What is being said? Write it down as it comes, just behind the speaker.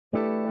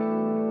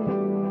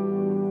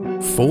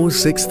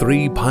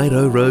463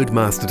 Paierau Road,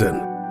 Masterton,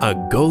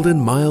 a golden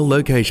mile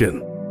location.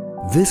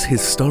 This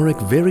historic,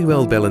 very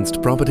well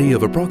balanced property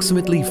of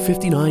approximately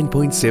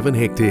 59.7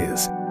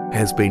 hectares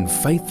has been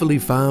faithfully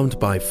farmed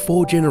by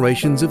 4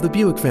 generations of the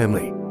Buick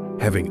family,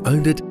 having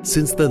owned it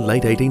since the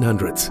late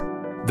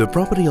 1800s. The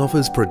property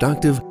offers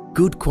productive,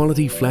 good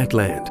quality flat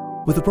land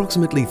with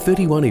approximately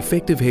 31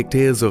 effective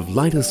hectares of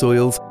lighter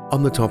soils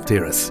on the top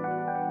terrace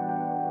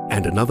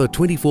and another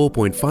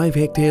 24.5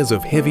 hectares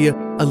of heavier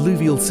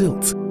alluvial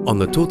silts on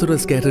the Totara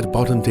scattered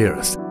bottom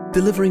terrace,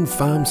 delivering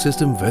farm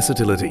system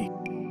versatility.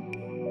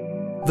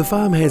 The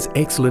farm has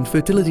excellent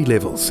fertility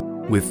levels,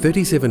 with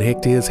 37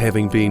 hectares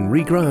having been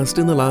regrassed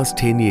in the last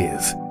 10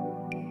 years.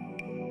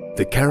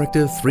 The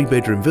character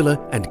 3-bedroom villa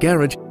and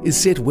garage is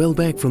set well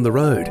back from the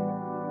road,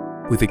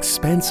 with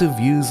expansive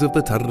views of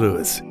the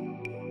Totara.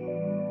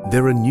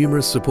 There are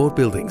numerous support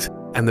buildings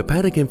and the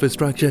paddock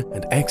infrastructure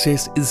and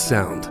access is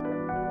sound.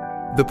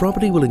 The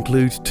property will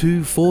include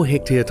 2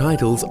 4-hectare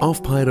titles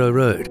off Paierau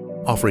Road,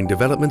 offering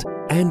development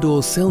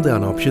and/or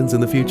sell-down options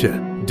in the future.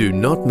 Do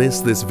not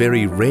miss this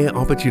very rare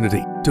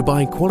opportunity to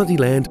buy quality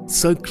land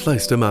so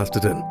close to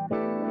Masterton.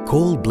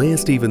 Call Blair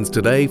Stevens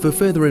today for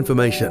further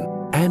information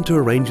and to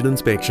arrange an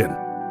inspection.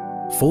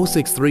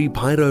 463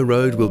 Paierau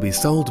Road will be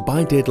sold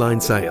by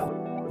deadline sale,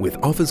 with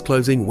offers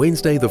closing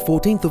Wednesday the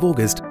 14th of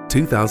August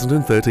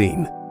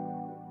 2013.